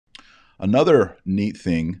Another neat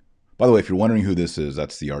thing, by the way, if you're wondering who this is,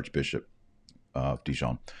 that's the Archbishop of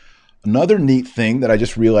Dijon. Another neat thing that I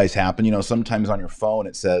just realized happened, sometimes on your phone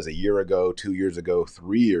it says a year ago, 2 years ago,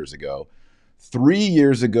 3 years ago. 3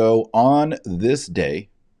 years ago on this day,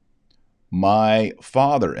 my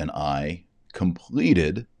father and I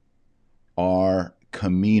completed our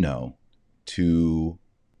Camino to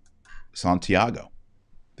Santiago.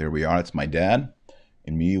 There we are. It's my dad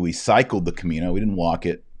and me. We cycled the Camino. We didn't walk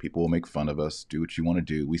it. People will make fun of us. Do what you want to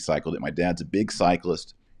do. We cycled it. My dad's a big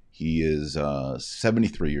cyclist. He is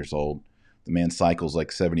 73 years old. The man cycles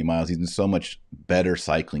like 70 miles. He's in so much better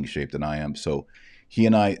cycling shape than I am. So he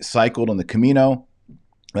and I cycled on the Camino.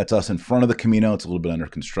 That's us in front of the Camino. It's a little bit under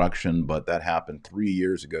construction, but that happened 3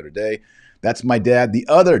 years ago today. That's my dad. The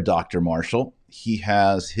other Dr. Marshall, he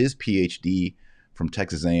has his PhD from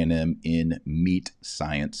Texas A&M in meat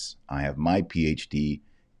science. I have my PhD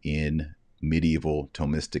in medieval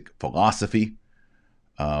Thomistic philosophy.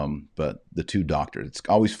 But the two doctors, it's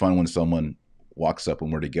always fun when someone walks up when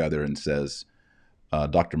we're together and says,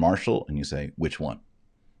 Dr. Marshall, and you say, which one?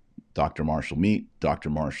 Dr. Marshall meat, Dr.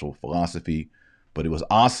 Marshall philosophy. But it was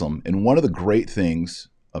awesome. And one of the great things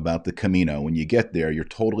about the Camino, when you get there, you're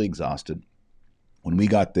totally exhausted. When we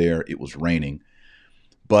got there, it was raining.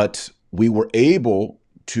 But we were able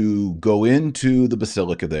to go into the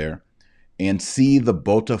basilica there and see the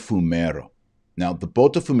Botafumeiro. Now, the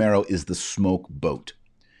Botafumeiro is the smoke boat.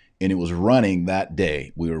 And it was running that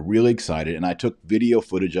day. We were really excited. And I took video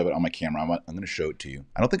footage of it on my camera. I'm going to show it to you.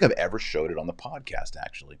 I don't think I've ever showed it on the podcast,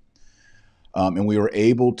 actually. And we were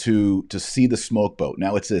able to see the smoke boat.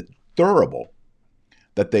 Now, it's a thurible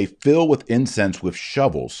that they fill with incense with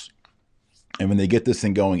shovels. And when they get this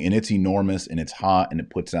thing going, and it's enormous, and it's hot, and it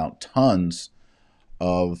puts out tons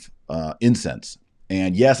of incense.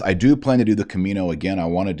 And yes, I do plan to do the Camino again. I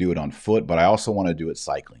want to do it on foot, but I also want to do it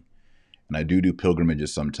cycling. And I do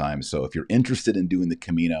pilgrimages sometimes. So if you're interested in doing the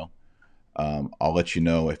Camino, I'll let you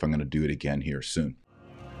know if I'm going to do it again here soon.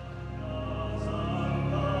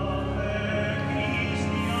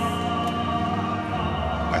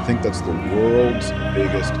 I think that's the world's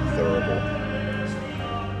biggest thurible.